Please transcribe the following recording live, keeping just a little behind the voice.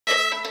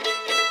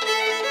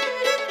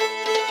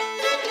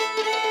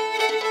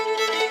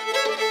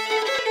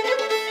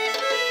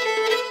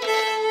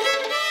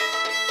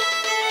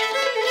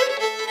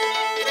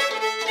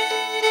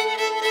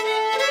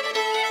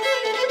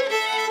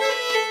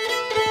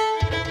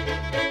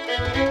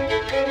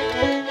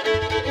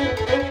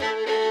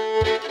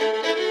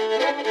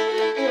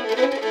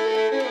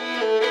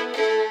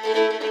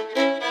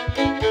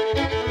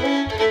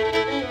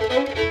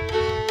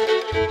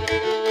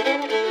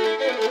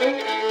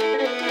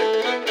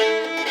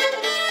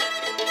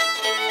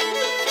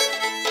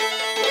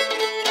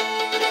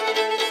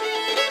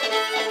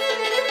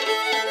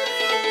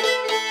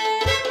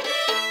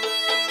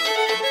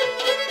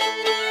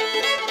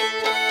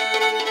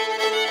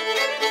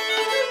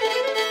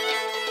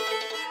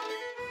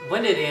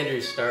when did Andrew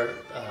start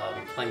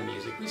playing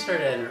music? We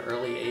started at an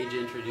early age,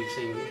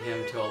 introducing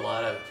him to a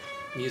lot of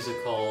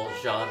musical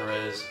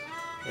genres,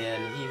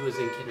 and he was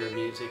in kinder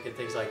music and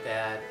things like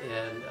that.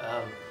 And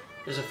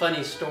there's a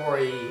funny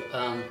story,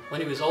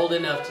 when he was old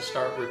enough to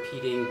start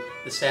repeating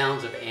the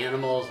sounds of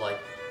animals,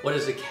 like, what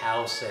does a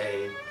cow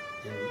say?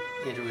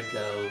 And Andrew would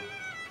go,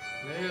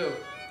 moo.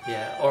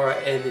 Yeah,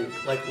 and then,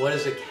 like, what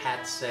does a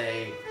cat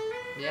say?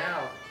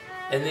 Meow.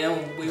 And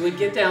then we would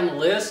get down the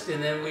list,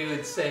 and then we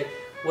would say,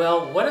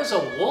 well, what does a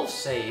wolf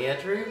say,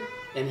 Andrew?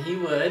 And he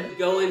would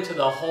go into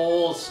the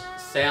whole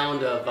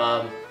sound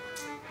of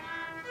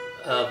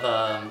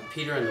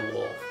Peter and the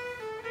Wolf.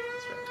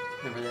 That's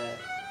right. Remember that?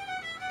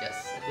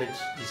 Yes. Which,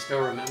 do you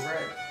still remember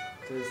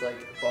it? It was like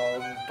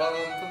bum bum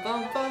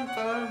bum bum bum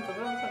bum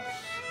bum.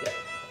 Yeah,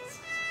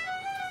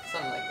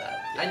 something like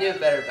that. I knew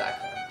it better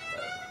back then.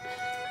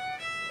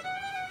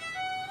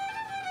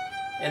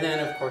 And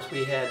then, of course,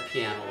 we had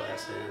piano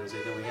lessons,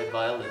 and then we had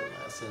violin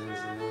lessons,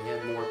 and then we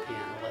had more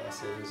piano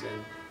lessons,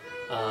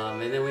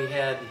 and then we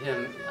had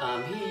him.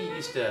 He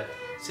used to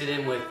sit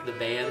in with the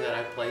band that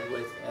I played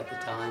with at the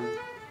time,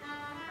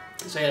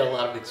 so he had a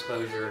lot of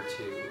exposure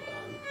to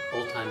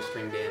old-time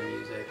string band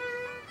music.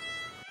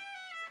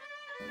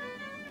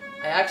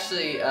 I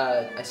actually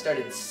I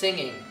started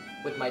singing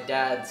with my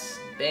dad's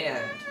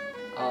band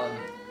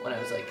when I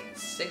was like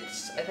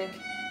 6, I think.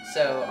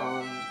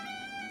 So.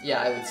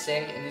 Yeah, I would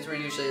sing, and these were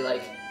usually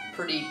like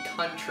pretty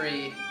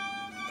country,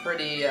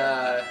 pretty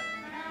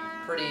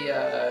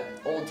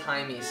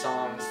old-timey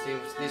songs.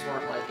 These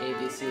weren't like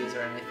ABCs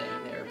or anything.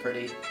 They were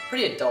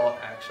pretty adult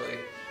actually.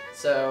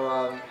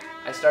 So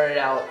I started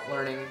out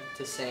learning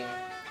to sing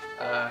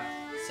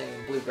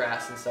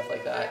bluegrass and stuff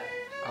like that.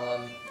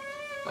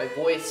 My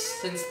voice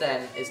since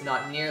then is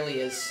not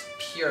nearly as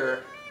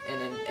pure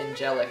and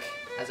angelic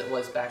as it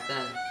was back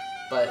then,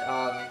 but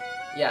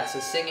yeah. So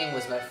singing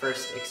was my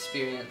first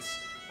experience.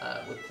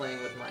 With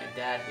playing with my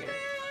dad here.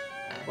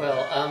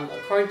 Well,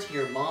 according to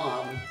your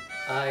mom,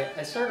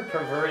 I sort of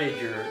perverted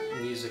your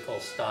musical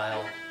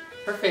style.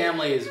 Her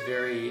family is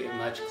very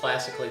much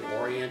classically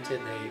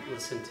oriented. They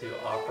listen to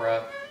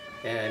opera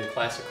and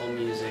classical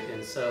music,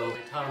 and so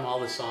I taught them all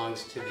the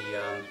songs to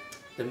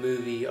the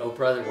movie "Oh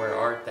Brother, Where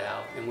Art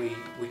Thou?" And we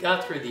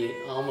got through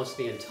almost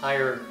the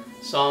entire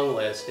song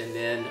list, and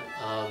then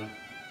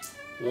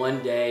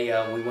one day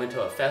we went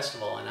to a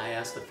festival, and I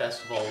asked the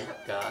festival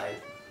guy,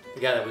 the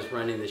guy that was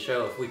running the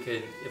show, if we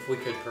could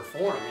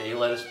perform, and he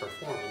let us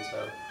perform, and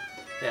so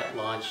that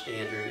launched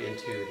Andrew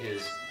into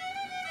his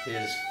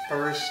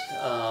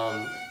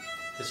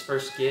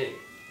first gig,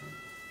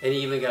 and he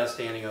even got a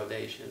standing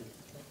ovation.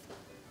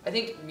 I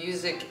think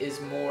music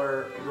is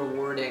more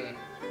rewarding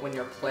when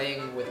you're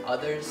playing with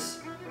others,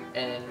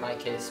 and in my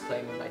case,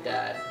 playing with my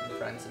dad and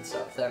friends and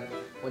stuff, than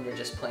when you're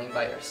just playing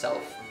by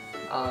yourself.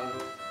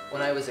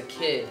 When I was a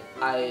kid,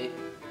 I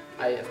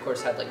of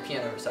course had like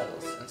piano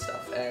recitals and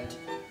stuff, and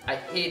I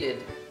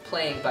hated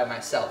playing by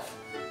myself.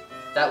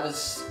 That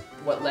was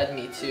what led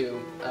me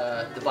to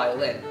the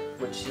violin,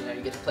 which you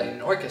get to play in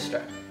an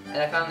orchestra, and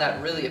I found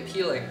that really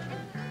appealing.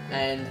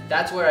 And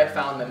that's where I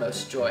found my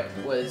most joy,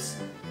 was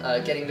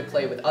getting to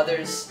play with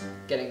others,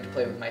 getting to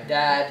play with my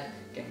dad,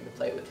 getting to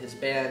play with his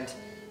band,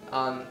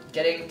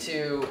 getting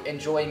to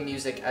enjoy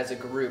music as a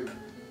group,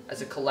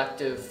 as a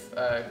collective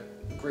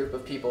group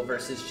of people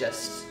versus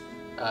just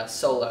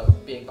solo,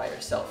 being by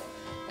yourself.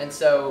 And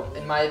so,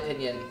 in my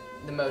opinion,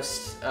 the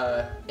most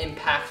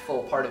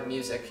impactful part of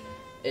music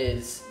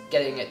is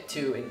getting it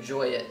to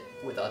enjoy it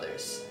with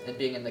others and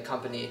being in the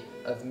company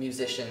of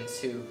musicians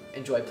who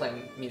enjoy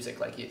playing music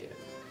like you do.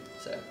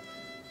 So,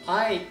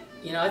 I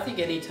think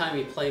anytime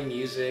you play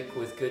music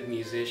with good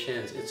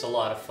musicians, it's a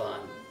lot of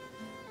fun.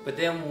 But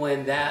then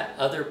when that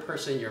other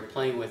person you're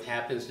playing with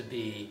happens to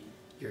be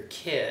your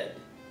kid,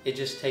 it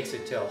just takes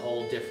it to a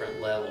whole different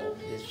level.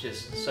 It's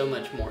just so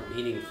much more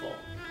meaningful.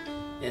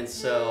 And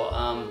so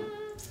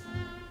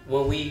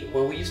when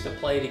we used to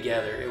play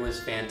together, it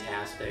was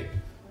fantastic.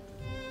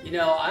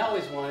 I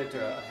always wanted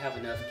to have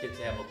enough kids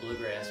to have a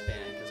bluegrass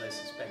band because I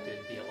suspected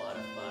it'd be a lot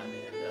of fun.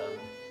 And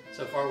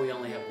so far we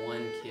only have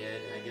one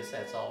kid, and I guess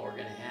that's all we're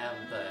going to have.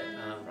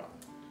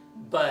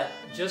 But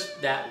just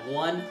that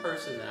one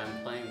person that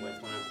I'm playing with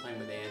when I'm playing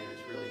with Andrew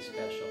is really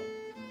special.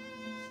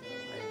 So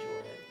I enjoy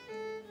it.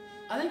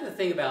 I think the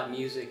thing about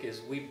music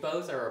is we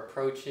both are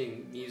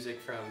approaching music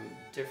from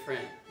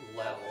different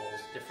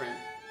levels, different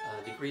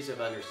degrees of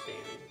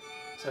understanding.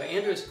 So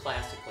Andrew's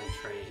classically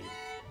trained,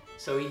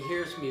 so he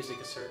hears music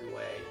a certain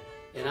way,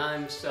 and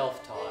I'm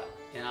self-taught,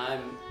 and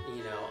I'm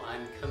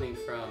coming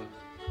from,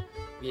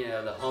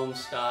 the home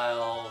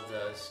style,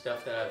 the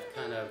stuff that I've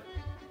kind of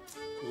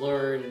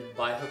learned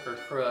by hook or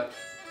crook,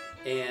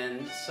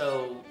 and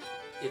so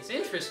it's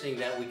interesting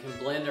that we can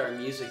blend our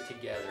music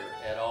together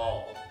at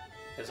all,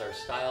 because our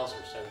styles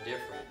are so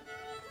different.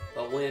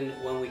 But when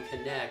we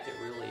connect, it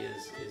really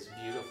is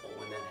beautiful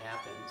when that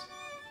happens.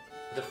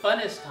 The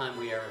funnest time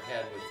we ever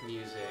had with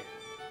music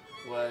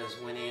was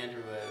when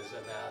Andrew was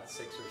about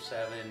 6 or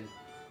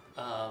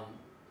 7.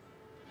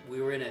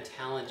 We were in a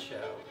talent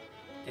show,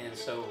 And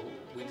so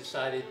we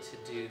decided to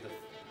do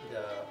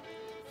the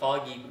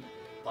Foggy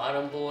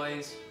Bottom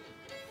Boys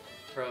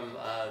from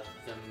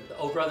the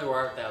Oh Brother Where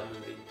Art Thou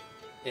movie.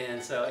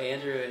 And so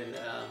Andrew and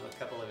a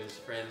couple of his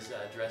friends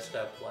dressed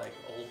up like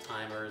old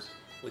timers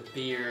with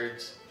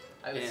beards.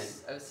 I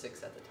was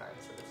 6 at the time,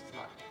 so this is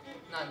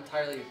not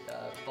entirely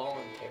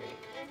voluntary.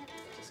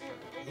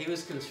 He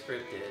was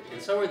conscripted,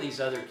 and so were these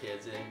other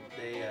kids, and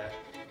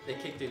they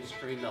kicked and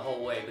screamed the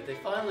whole way. But they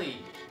finally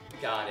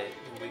got it,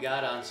 and we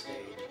got on stage,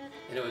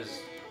 and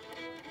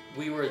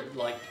we were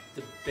like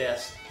the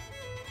best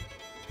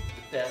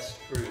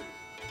group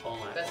all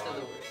night long. Best of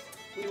the worst.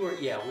 We were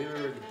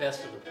the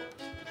best of the worst.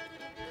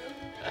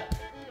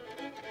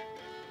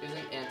 It was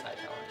an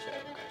anti-talent show,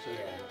 actually.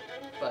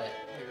 Yeah. But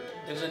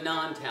it was a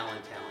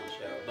non-talent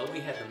show, but we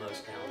had the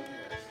most talent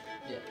there.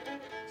 Yeah.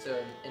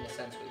 So in a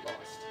sense, we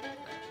lost,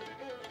 actually.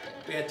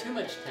 Yeah. We had too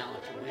much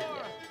talent to win.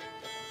 Yeah.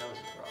 That was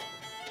the problem.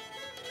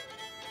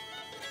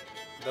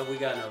 But we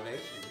got an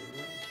ovation, didn't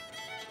we?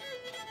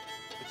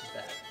 Which is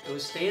bad. It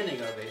was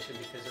standing ovation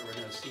because there were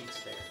no seats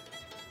there.